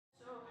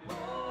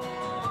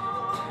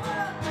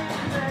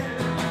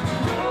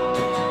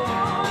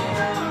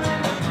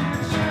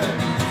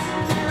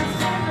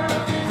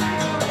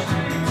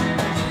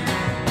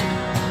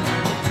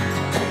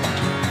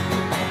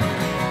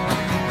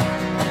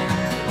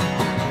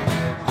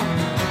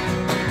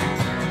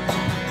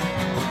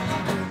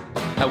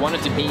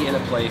wanted to be in a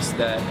place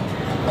that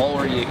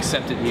already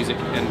accepted music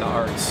and the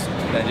arts,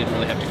 that I didn't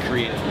really have to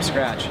create it from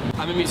scratch.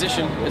 I'm a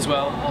musician as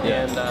well,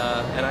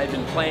 and I've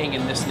been playing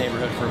in this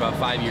neighborhood for about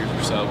 5 years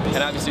or so.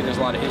 And obviously there's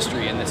a lot of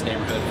history in this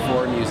neighborhood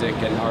for music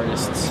and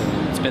artists,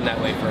 and it's been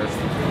that way for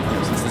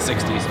since the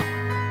 60s.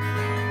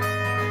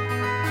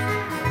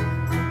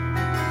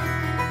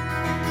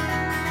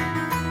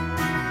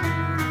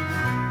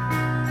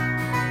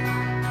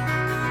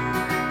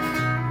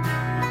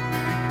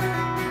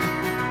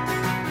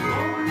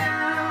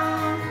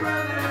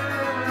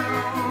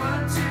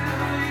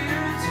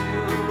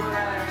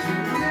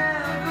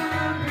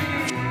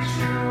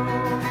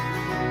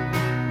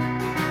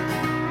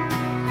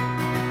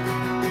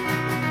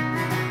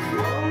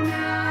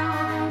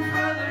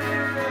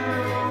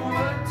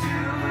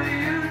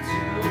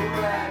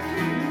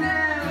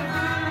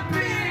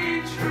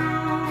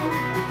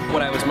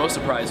 What I was most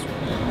surprised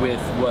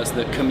with was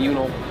the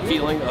communal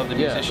feeling of the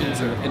musicians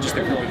and just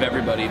the group of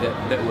everybody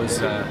that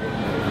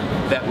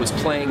was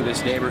playing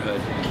this neighborhood,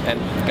 and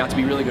got to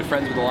be really good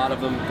friends with a lot of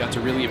them, got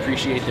to really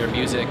appreciate their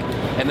music.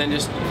 And then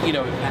just,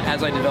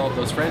 as I developed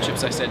those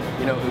friendships, I said,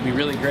 it would be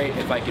really great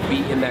if I could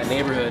be in that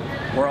neighborhood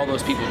where all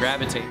those people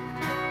gravitate.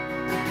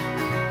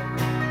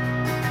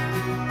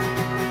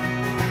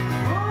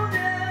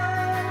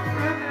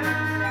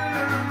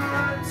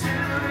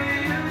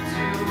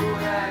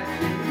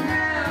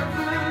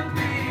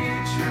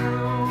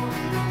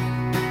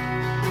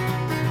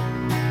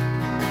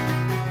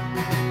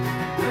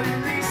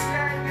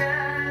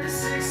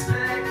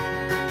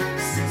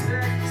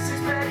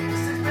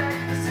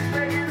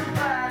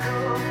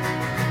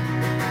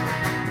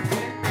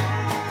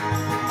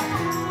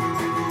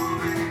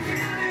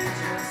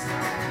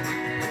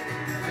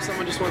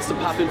 Someone just wants to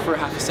pop in for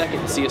half a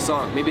second to see a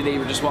song. Maybe they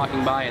were just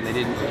walking by and they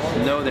didn't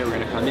know they were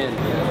going to come in.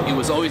 It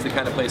was always the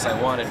kind of place I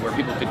wanted, where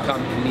people could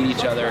come and meet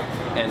each other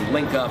and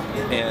link up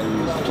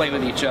and play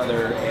with each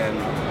other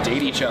and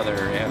date each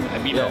other, and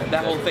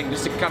that whole thing,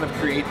 just to kind of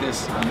create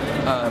this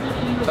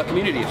a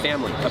community, a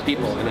family of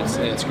people, and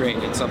it's great.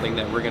 It's something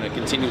that we're going to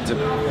continue to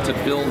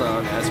build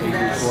on as we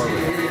move forward.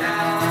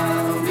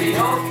 I'll be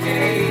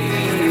okay,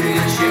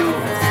 you'll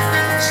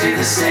stay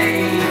the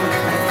same.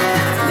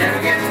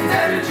 Never getting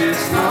better,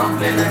 just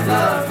pumping the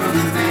blood from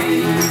the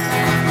veins.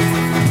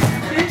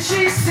 And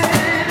she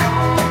said,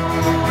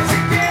 oh, it's a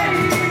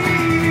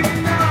game,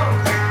 no,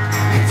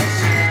 it's a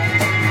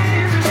shame.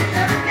 We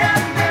never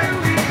got better,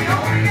 we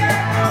only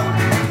got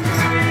older and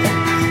free.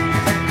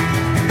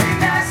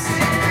 And I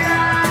said,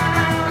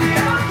 I'll be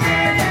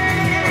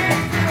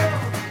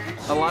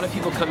okay. A lot of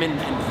people come in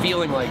and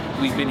feeling like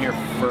we've been here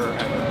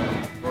forever.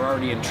 We're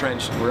already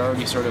entrenched, we're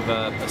already sort of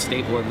a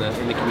staple in the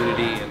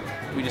community, and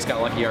we just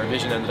got lucky. Our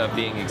vision ended up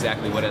being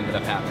exactly what ended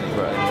up happening.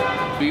 Right.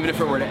 And, even if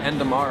it were to end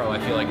tomorrow, I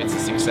feel like it's a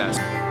success.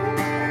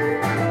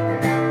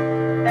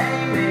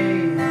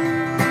 Amy,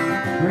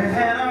 we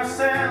had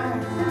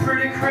ourselves a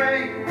pretty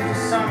crazy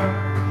summer.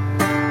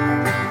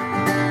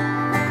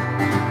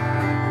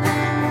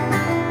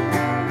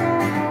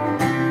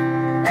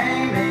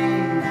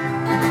 Amy,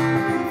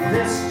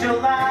 this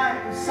July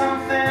is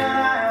something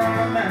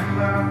I'll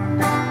remember.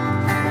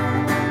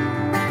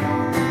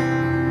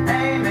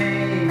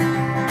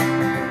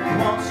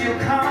 You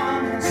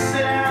come and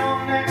sit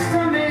down next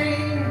to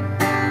me,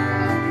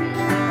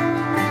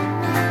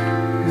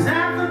 'cause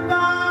at the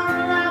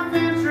bar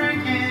laughing,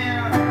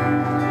 drinking,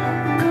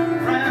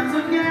 friends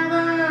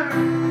together,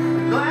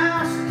 a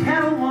glass of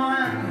kettle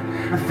one.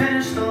 I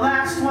finished the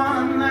last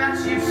one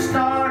that you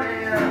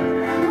started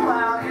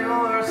while you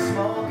were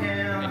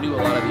smoking. I knew a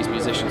lot of these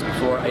musicians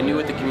before. I knew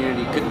what the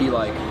community could be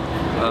like,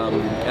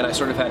 and I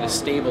sort of had a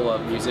stable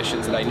of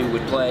musicians that I knew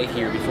would play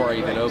here before I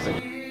even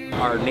opened.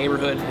 Our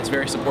neighborhood is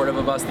very supportive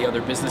of us, the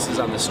other businesses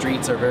on the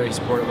streets are very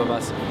supportive of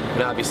us,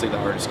 and obviously the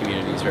artist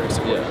community is very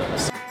supportive of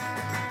us.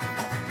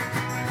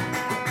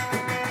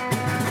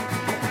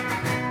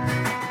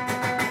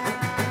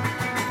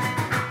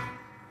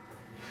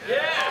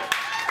 Yeah!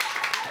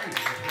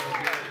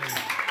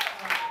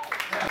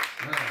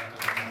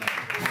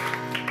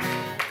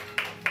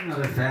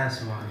 Another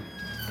fast one.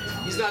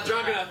 He's not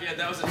drunk enough yet,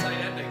 that was a tight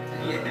ending.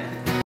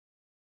 Yeah.